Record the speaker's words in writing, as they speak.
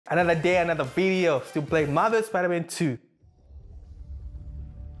Another day, another video. Still playing Marvel Spider-Man 2.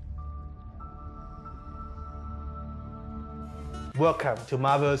 Welcome to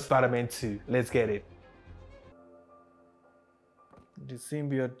Marvel Spider-Man 2. Let's get it. The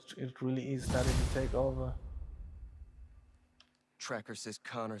symbiote, it really is starting to take over. Tracker says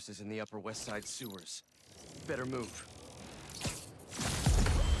Connors is in the Upper West Side sewers. Better move.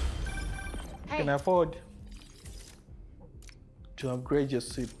 Hey. You can afford to upgrade your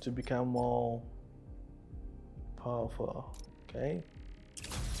suit to become more powerful. Okay.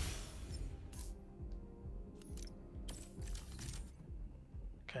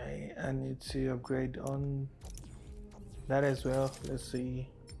 Okay, I need to upgrade on that as well. Let's see.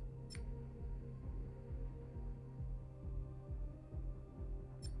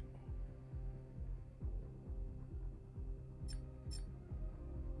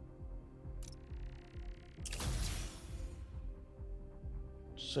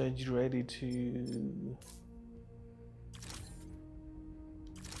 So it's ready to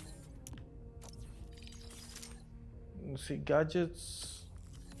see gadgets.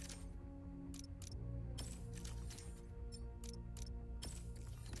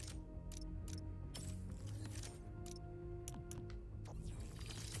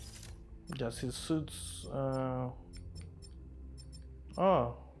 Just his suits. Oh,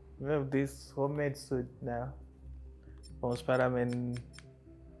 we have this homemade suit now from Spider-Man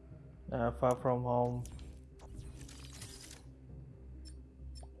Far From Home.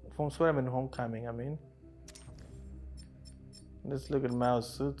 From Spider-Man Homecoming, I mean. Let's look at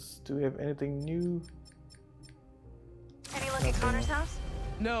Miles' suits. Do we have anything new? Any look at Connor's house?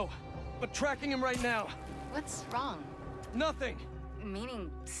 No, but tracking him right now. What's wrong? Nothing.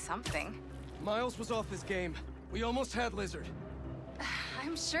 Meaning something. Miles was off his game. We almost had Lizard.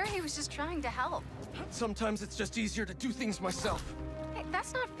 I'm sure he was just trying to help. Sometimes it's just easier to do things myself. Hey,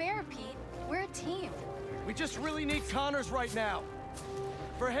 that's not fair, Pete. We're a team. We just really need Connors right now.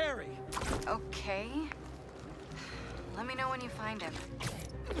 For Harry. Okay. Let me know when you find him.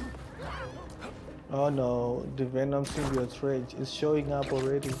 Oh no, the Venom symbiote rage is showing up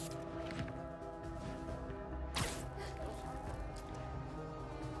already.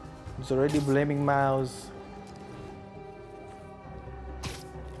 It's already blaming Miles.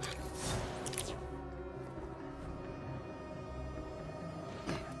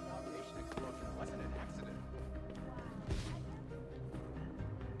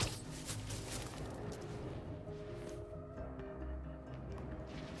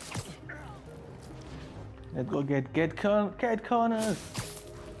 Let's go get Connors.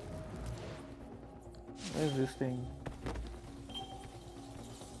 Where's this thing?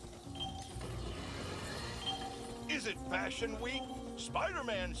 Is it Fashion Week?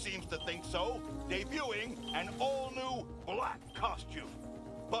 Spider-Man seems to think so, debuting an all-new black costume.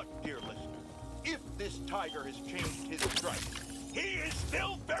 But, dear listener, if this tiger has changed his stripes, he is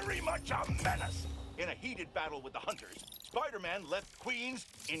still very much a menace. In a heated battle with the Hunters, Spider-Man left Queens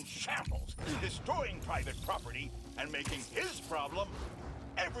in shambles, destroying private property and making his problem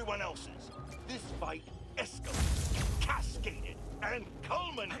everyone else's. This fight escalated, cascaded, and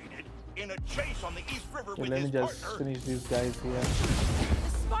culminated in a chase on the East River with let me his just partner. finish these guys here. The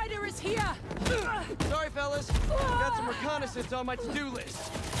spider is here! Sorry, fellas. Got some reconnaissance on my to-do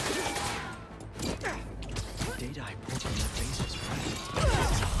list. The data I put in your face was right.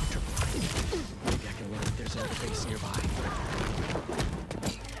 It's a hunter blind. Maybe I can learn if there's another base nearby.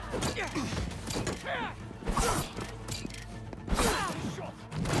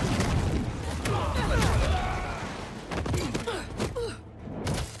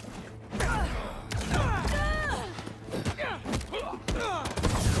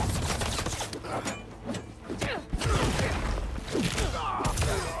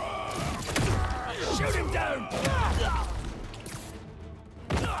 Shoot him down!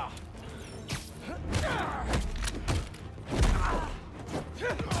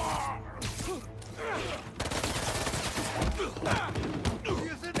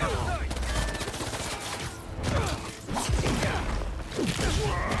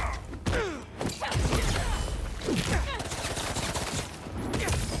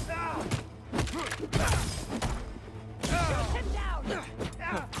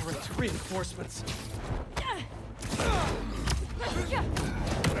 Oh, great reinforcements.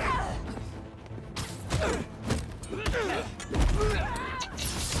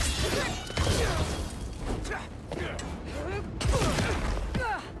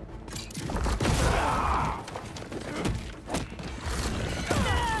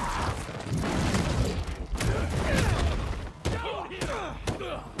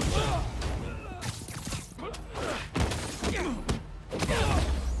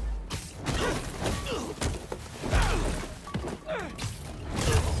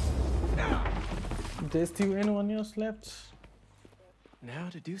 there's still anyone else left? Now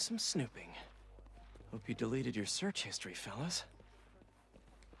to do some snooping. Hope you deleted your search history, fellas.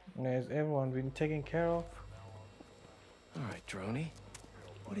 Has everyone been taken care of? All right, Droney.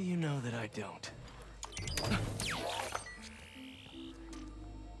 What do you know that I don't?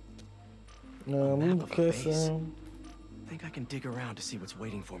 Map of a base? Think I can dig around to see what's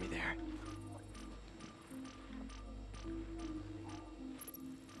waiting for me there.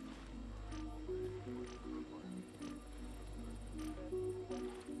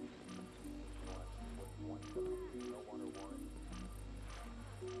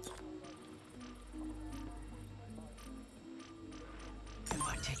 If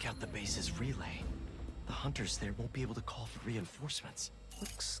I take out the base's relay, the hunters there won't be able to call for reinforcements.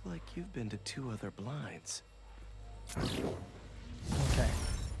 Looks like you've been to 2 other blinds. Okay.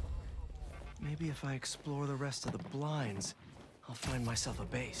 Maybe if I explore the rest of the blinds, I'll find myself a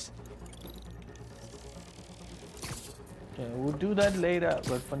base. Okay, we'll do that later,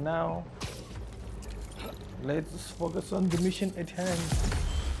 but for now, let's focus on the mission at hand.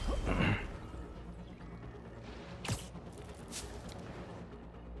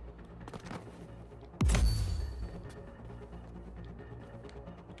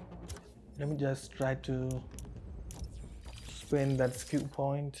 Let me just try to spend that skill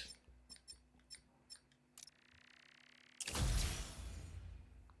point.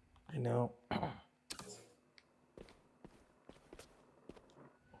 I know.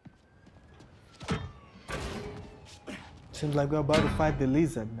 Seems like we're about to fight the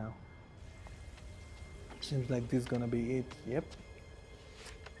lizard now. Seems like this is gonna be it. Yep.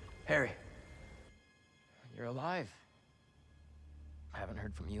 Harry, you're alive. I haven't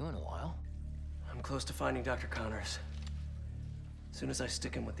heard from you in a while. I'm close to finding Dr. Connors. As soon as I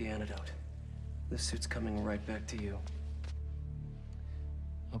stick him with the antidote, this suit's coming right back to you.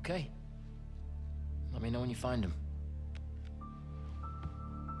 Okay. Let me know when you find him.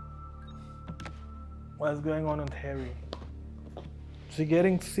 What's going on with Harry? Is he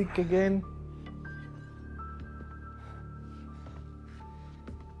getting sick again?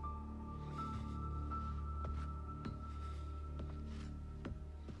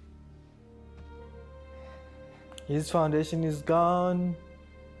 His foundation is gone.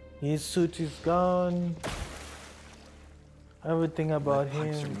 His suit is gone. Everything about Red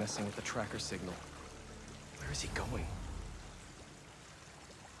pipes him. are messing with the tracker signal. Where is he going?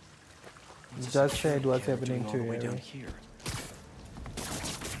 You just said what's happening to all the way down Harry. here.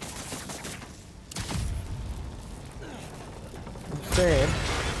 Said.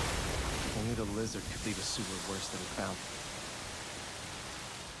 Only the lizard could leave a sewer worse than he found it.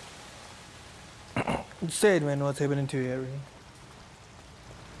 Said, man, what's happening to Harry?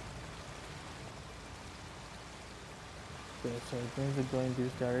 Okay, so things are going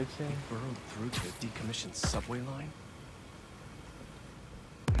this direction. He burrowed through to the decommissioned subway line?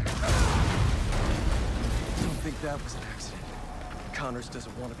 I don't think that was an accident. Connors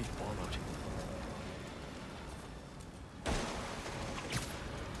doesn't want to be followed.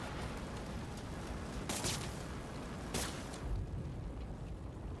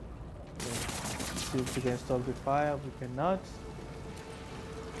 See if we can stop the fire. We cannot.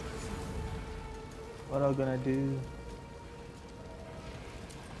 What are we gonna do?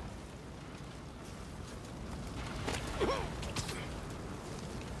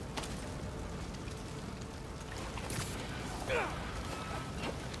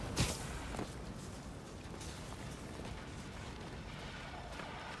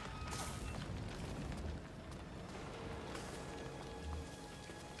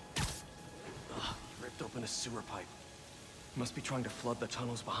 Open a sewer pipe. Must be trying to flood the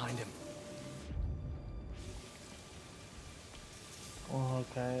tunnels behind him. Oh,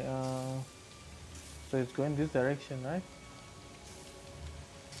 okay, so it's going this direction, right?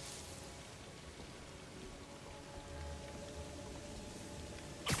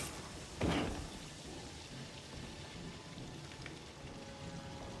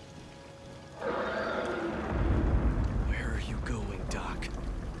 Where are you going, Doc?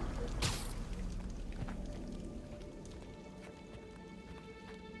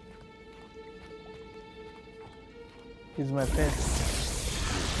 He's my pet.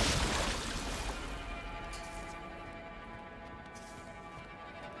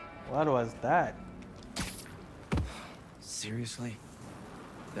 What was that? Seriously?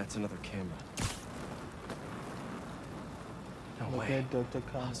 That's another camera. No Look way. at Dr.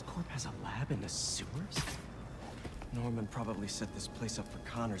 Khan. Oscorp has a lab in the sewers? Norman probably set this place up for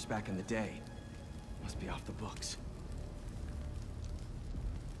Connors back in the day. Must be off the books.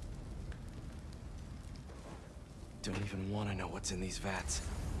 Don't even want to know what's in these vats.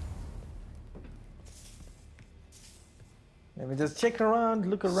 Let me just check around,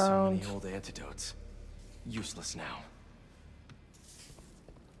 look around. So many old antidotes. Useless now.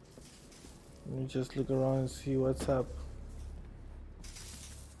 Let me just look around and see what's up.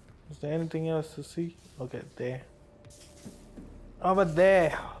 Is there anything else to see? Okay, there. Over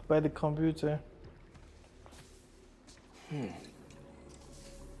there, by the computer.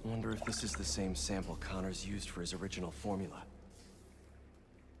 Wonder if this is the same sample Connors used for his original formula.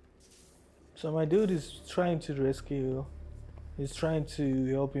 So my dude is trying to rescue. He's trying to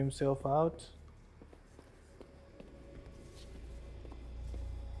help himself out.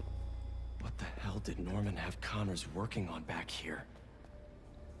 What the hell did Norman have Connors working on back here?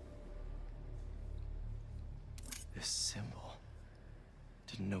 This symbol.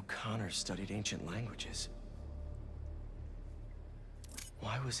 Didn't know Connors studied ancient languages.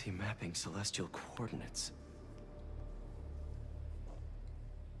 Why was he mapping celestial coordinates?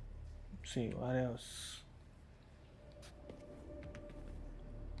 Let's see, what else?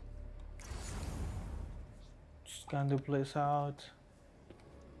 Scan the place out.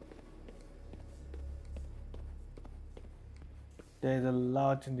 There's a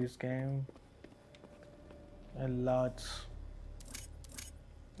lot in this game. A lot.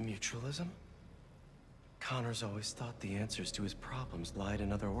 Mutualism? Connors always thought the answers to his problems lied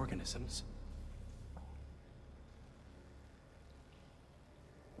in other organisms.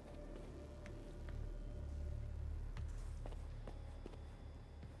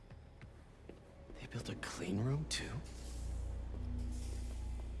 They built a clean room too?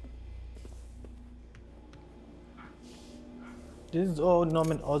 This is all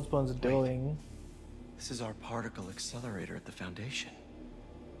Norman Osborn's doing. This is our particle accelerator at the Foundation.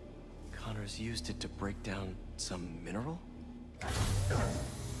 Connors used it to break down some mineral?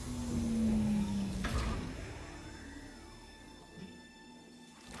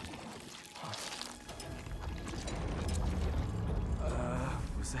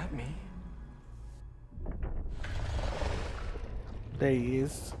 Was that me? There he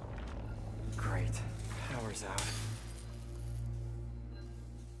is. Great. Power's out.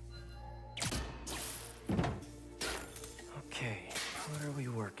 Okay, what are we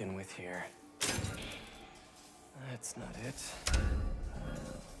working with here? That's not it.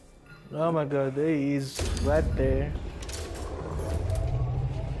 Oh my god, there he is, right there.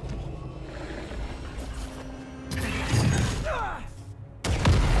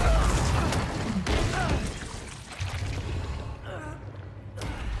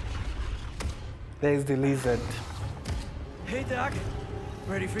 There's the lizard. Hey, Doc.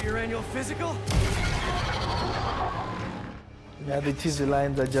 Ready for your annual physical? Yeah, the cheesy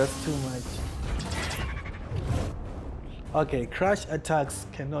lines are just too much. Okay, crash attacks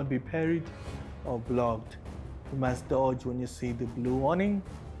cannot be parried or blocked. You must dodge when you see the blue warning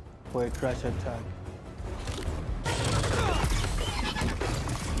for a crash attack.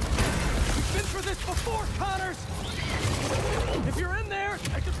 You've been through this before, Connors! If you're in there,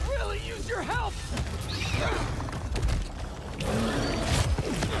 I could really use your help!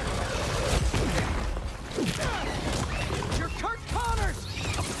 You're Kurt Connors,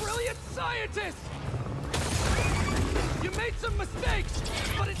 a brilliant scientist! You made some mistakes,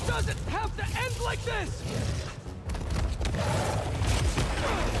 but it doesn't have to end like this!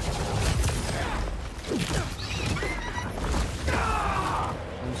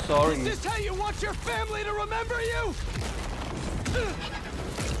 I'm sorry. Is this how you want your family to remember you?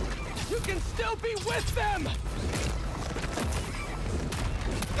 You can still be with them!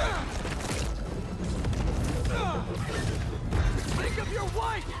 Think of your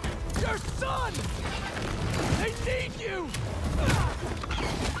wife! Your son! They need you!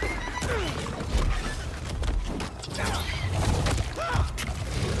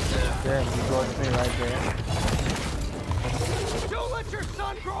 Damn, you got me right there. Don't let your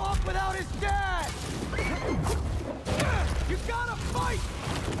son grow up without his dad! You gotta fight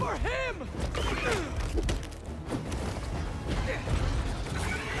for him!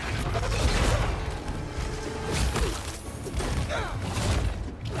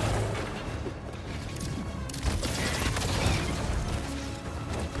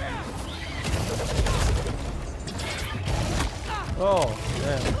 Oh,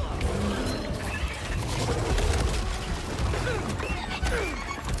 damn.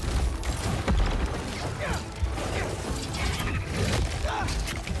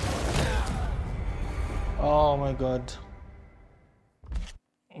 Oh my god.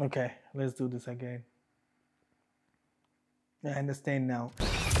 Okay, let's do this again. I understand now.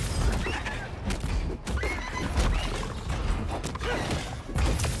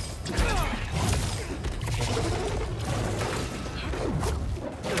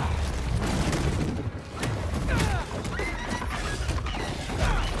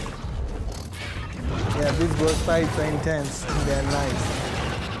 Those fights are intense and they're nice.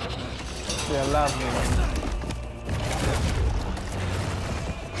 They're lovely.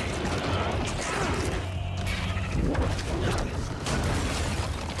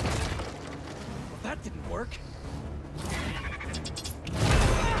 Well, that didn't work.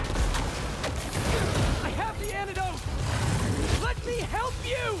 I have the antidote! Let me help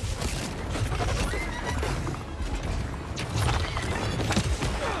you!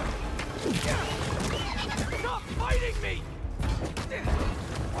 Stop fighting me!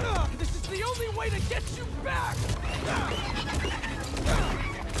 This is the only way to get you back!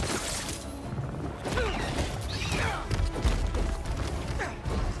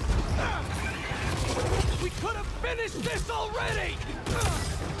 We could have finished this already!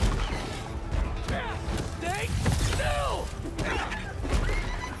 Stay still!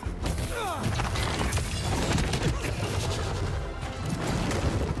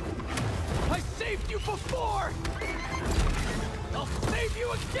 I saved you before! I'll save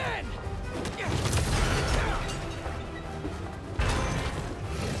you again!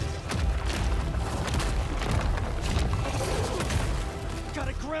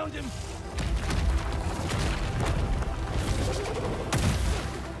 Gotta ground him!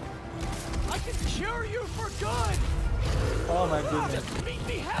 I can cure you for good! Oh my goodness. Just meet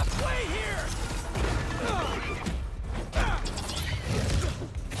me halfway here!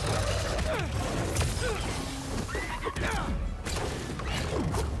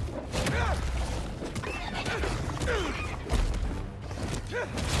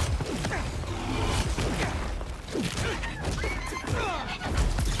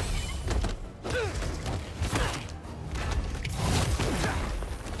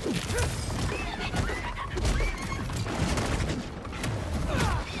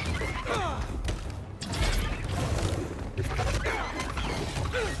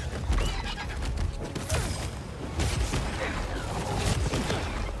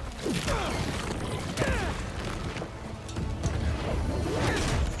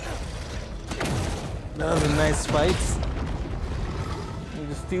 That was a nice fight.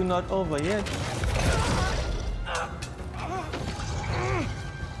 It's still not over yet.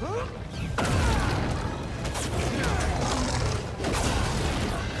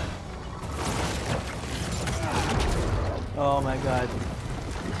 Oh my god.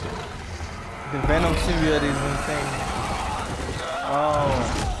 The Venom symbiote is insane.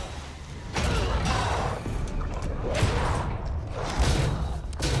 Oh.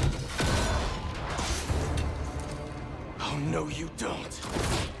 No, you don't.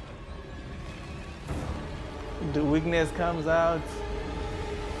 The weakness comes out.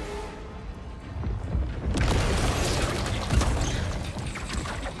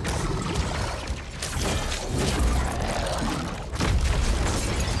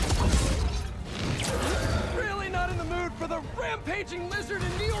 Really not in the mood for the rampaging lizard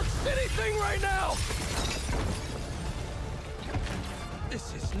in New York City thing right now!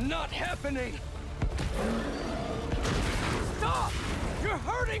 This is not happening! Stop! You're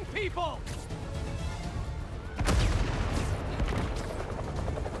hurting people!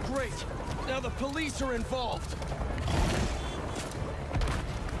 Great. Now the police are involved.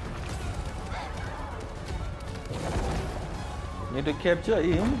 Need to capture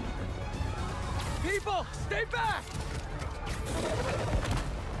him. People, stay back!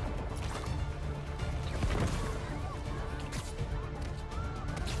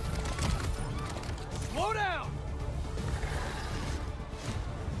 Slow down!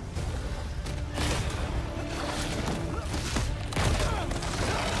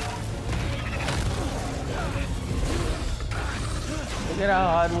 Look at how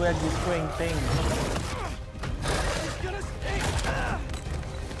hard we are destroying things. It's gonna stay.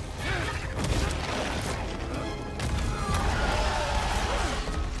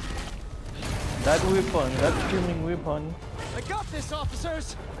 That weapon, that screaming weapon. I got this,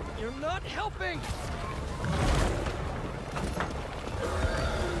 officers! You're not helping!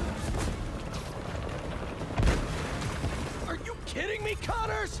 Are you kidding me,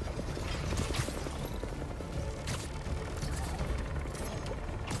 Connors?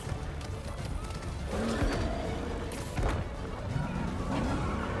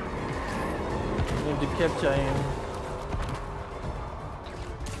 Need to capture him.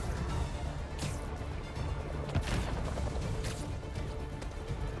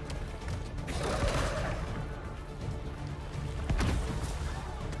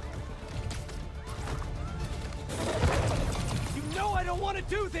 You know I don't want to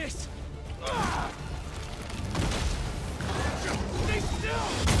do this! Stay still!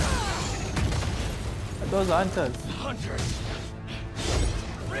 Those hunters. Hunters!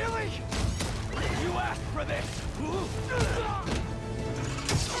 Really? You asked for this!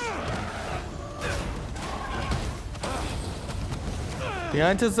 The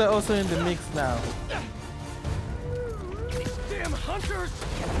hunters are also in the mix now. These damn hunters!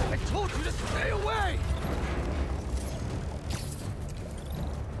 I told you to stay away!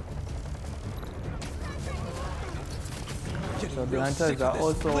 So the hunters are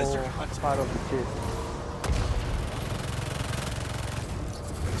also part of the chase.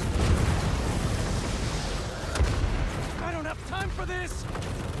 I don't have time for this!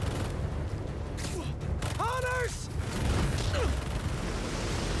 Hunters!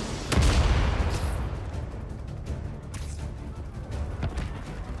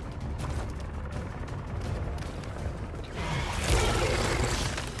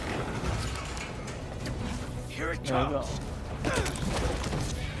 Here it There you go. comes!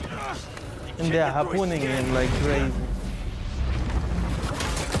 And they're harpooning him like crazy.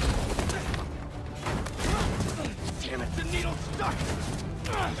 Damn it, the needle's stuck!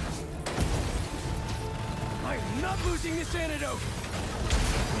 I am not losing this antidote!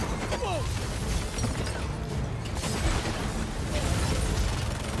 Whoa!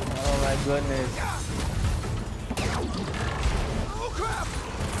 Oh my goodness. Oh crap!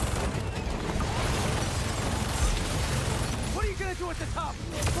 What are you gonna do at the top?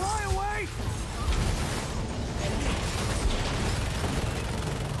 Fly away?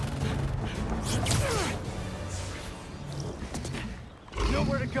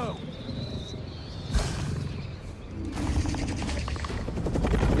 Nowhere to go.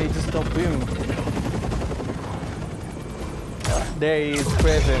 They just stop him. There he is,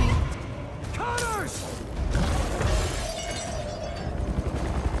 present. Connors!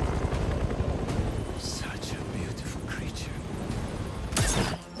 Such a beautiful creature.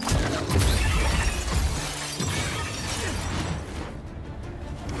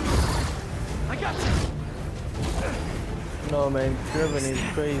 I got you! No man, Trevin is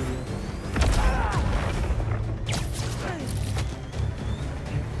crazy.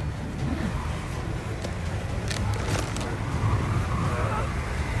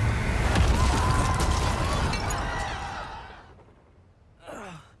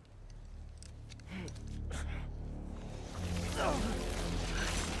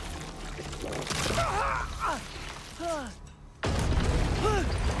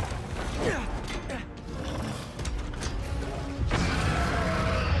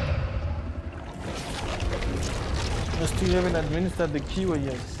 I still haven't administered the cure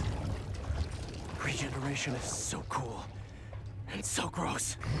yet. Regeneration is so cool. And so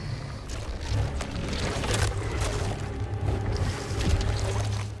gross.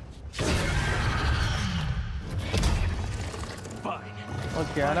 Fine.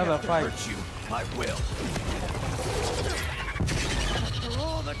 Okay, another fight. Hurt you, I will. After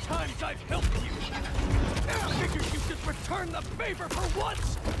all the times I've helped you, I figured you could return the favor for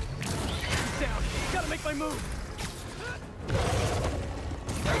once. Down. Gotta make my move.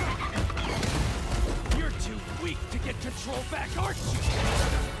 You're too weak to get control back, aren't you?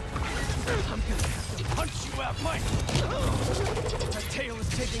 I'm gonna have to punch you out, Mike. That tail is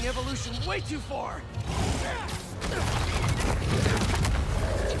taking evolution way too far.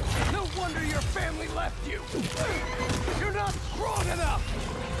 No wonder your family left you. You're not strong enough.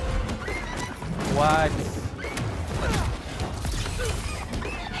 What?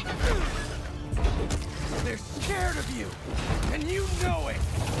 They're scared of you, and you know it.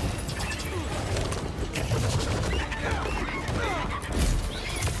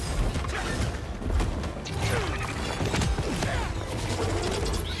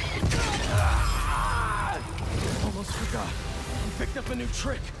 Almost forgot. You picked up a new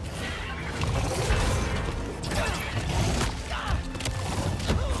trick.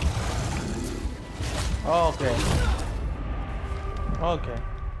 Okay. Okay.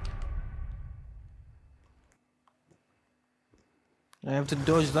 I have to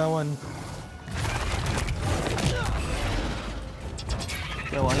dodge that one.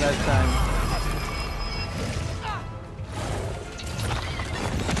 Yeah, one last time.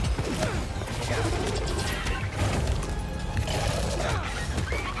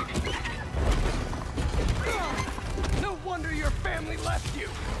 No wonder your family left you.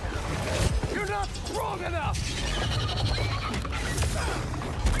 You're not strong enough.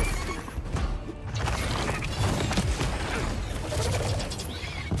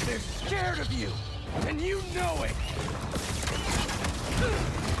 They're scared of you, and you know it!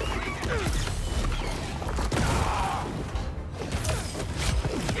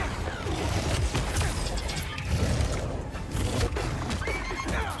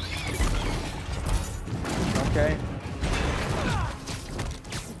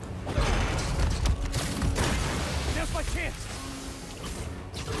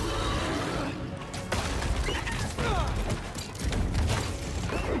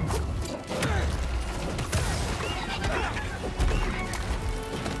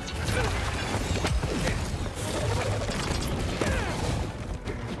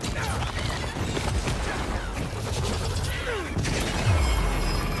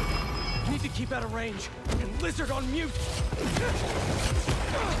 better range, and lizard on mute.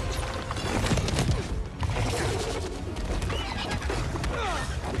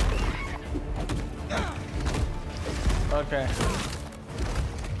 Okay.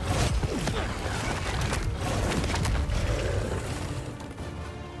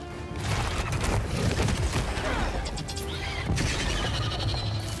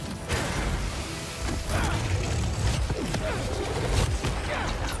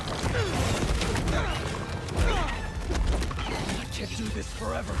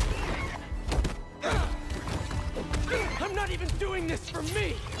 Forever. I'm not even doing this for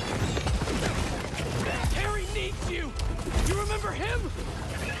me! Harry needs you! You remember him?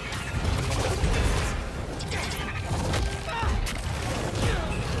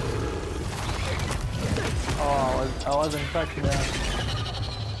 Oh, I wasn't tracking that.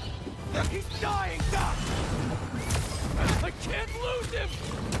 He's dying, Doc! I can't lose him!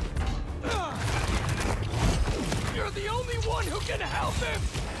 You're the only one who can help him!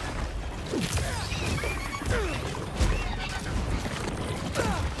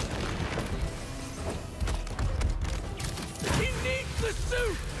 He needs the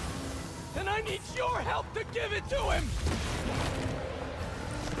suit! And I need your help to give it to him!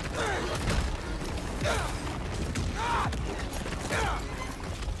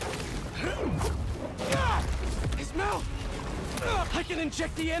 His mouth! I can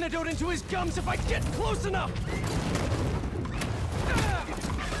inject the antidote into his gums if I get close enough!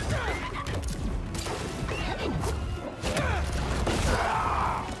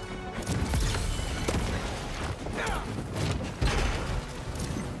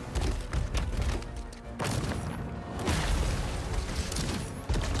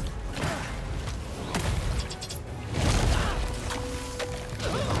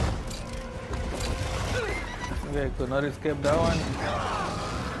 Okay, could not escape that one.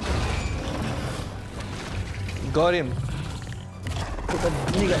 Got him. Put that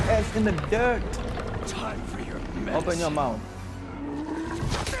nigga ass in the dirt. Time for your mess. Open your mouth.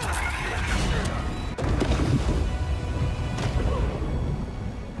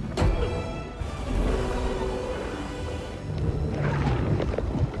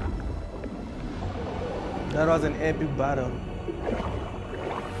 That was an epic battle.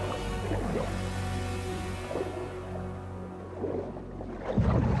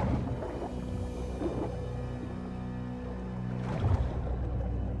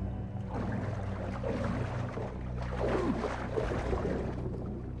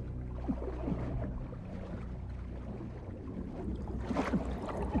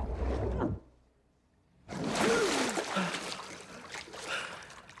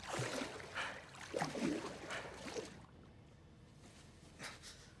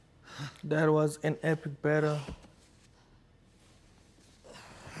 That was an epic battle.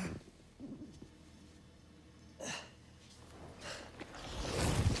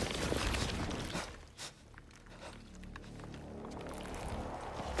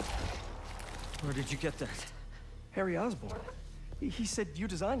 Where did you get that? Harry Osborn. He said you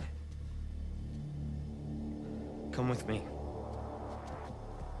designed it. Come with me.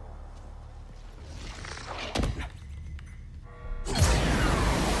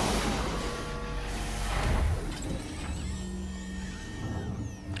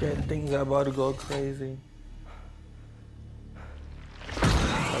 Okay, things are about to go crazy.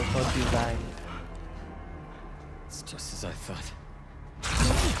 That's not designed. It's just as I thought.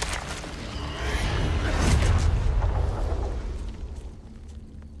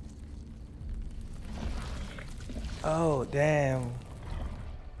 Oh, damn.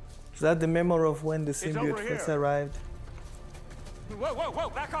 Is that the memory of when the symbiote first arrived? Whoa, whoa, whoa,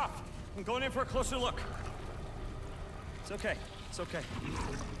 back off! I'm going in for a closer look. It's okay, it's okay.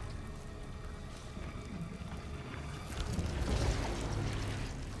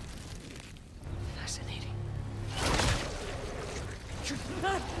 Fascinating.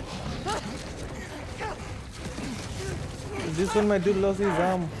 This one my dude lost his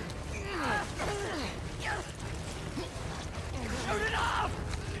arm. Shoot it off!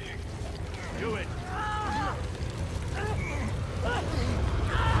 Do it.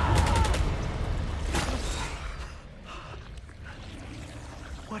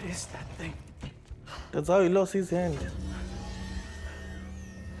 What is that thing? That's how he lost his hand.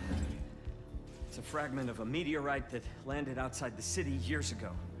 It's a fragment of a meteorite that landed outside the city years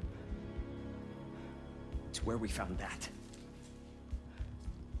ago. It's where we found that.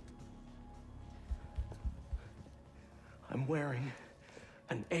 I'm wearing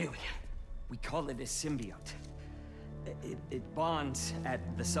an alien. We call it a symbiote. It bonds at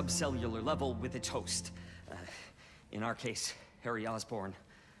the subcellular level with its host. In our case, Harry Osborn.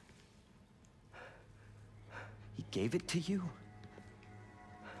 He gave it to you?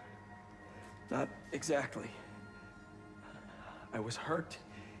 Not exactly. I was hurt,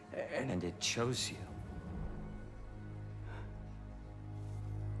 And it chose you.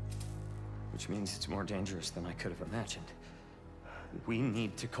 Which means it's more dangerous than I could have imagined. We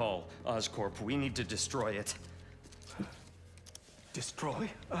need to call Oscorp. We need to destroy it. destroy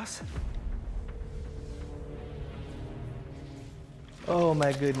us? Oh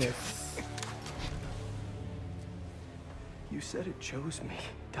my goodness. You said it chose me,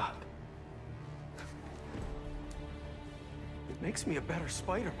 Doc. It makes me a better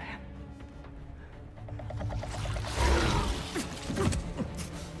Spider-Man.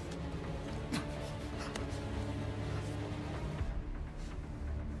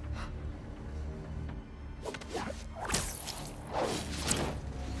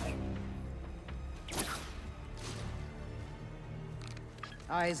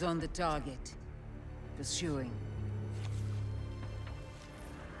 Eyes on the target. Pursuing.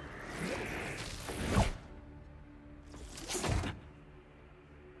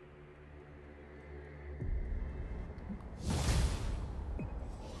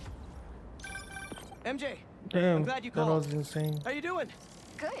 MJ, Damn, I'm glad you that called. was insane. How you doing?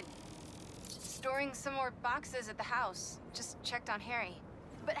 Good. Storing some more boxes at the house. Just checked on Harry.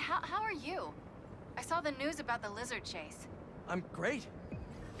 But how are you? I saw the news about the lizard chase. I'm great.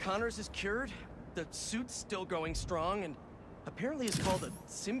 Connors is cured, the suit's still growing strong, and apparently it's called a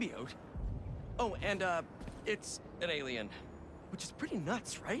symbiote. Oh, and it's an alien, which is pretty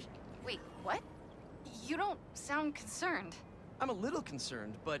nuts, right? Wait, what? You don't sound concerned. I'm a little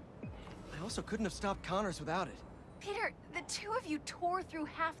concerned, but I also couldn't have stopped Connors without it. Peter, the two of you tore through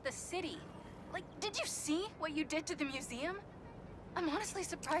half the city. Like, did you see what you did to the museum? I'm honestly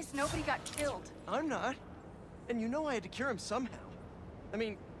surprised nobody got killed. I'm not. And you know I had to cure him somehow. I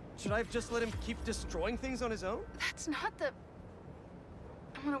mean, should I have just let him keep destroying things on his own? That's not the...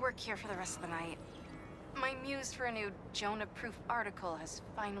 I'm gonna work here for the rest of the night. My muse for a new Jonah-proof article has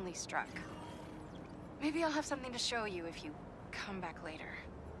finally struck. Maybe I'll have something to show you if you come back later.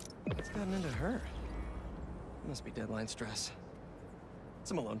 What's gotten into her? Must be deadline stress.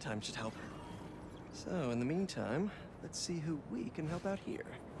 Some alone time should help. So, in the meantime, let's see who we can help out here.